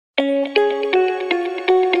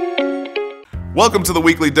Welcome to the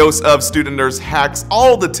weekly dose of student nurse hacks,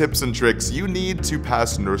 all the tips and tricks you need to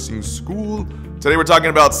pass nursing school. Today we're talking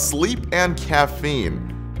about sleep and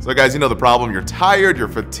caffeine. So guys, you know the problem. You're tired, you're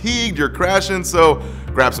fatigued, you're crashing, so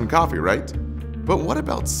grab some coffee, right? But what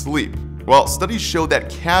about sleep? Well, studies show that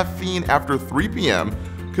caffeine after 3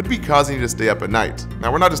 p.m. could be causing you to stay up at night.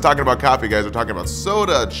 Now, we're not just talking about coffee, guys. We're talking about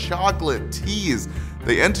soda, chocolate, teas.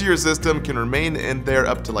 They enter your system, can remain in there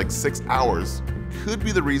up to like 6 hours. Could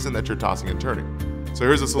be the reason that you're tossing and turning. So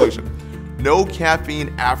here's the solution. No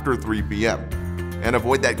caffeine after 3 p.m. And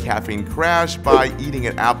avoid that caffeine crash by eating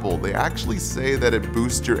an apple. They actually say that it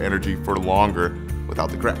boosts your energy for longer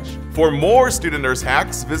without the crash. For more student nurse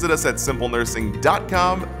hacks, visit us at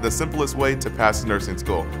simplenursing.com, the simplest way to pass nursing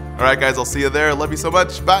school. All right, guys, I'll see you there. Love you so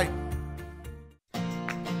much. Bye.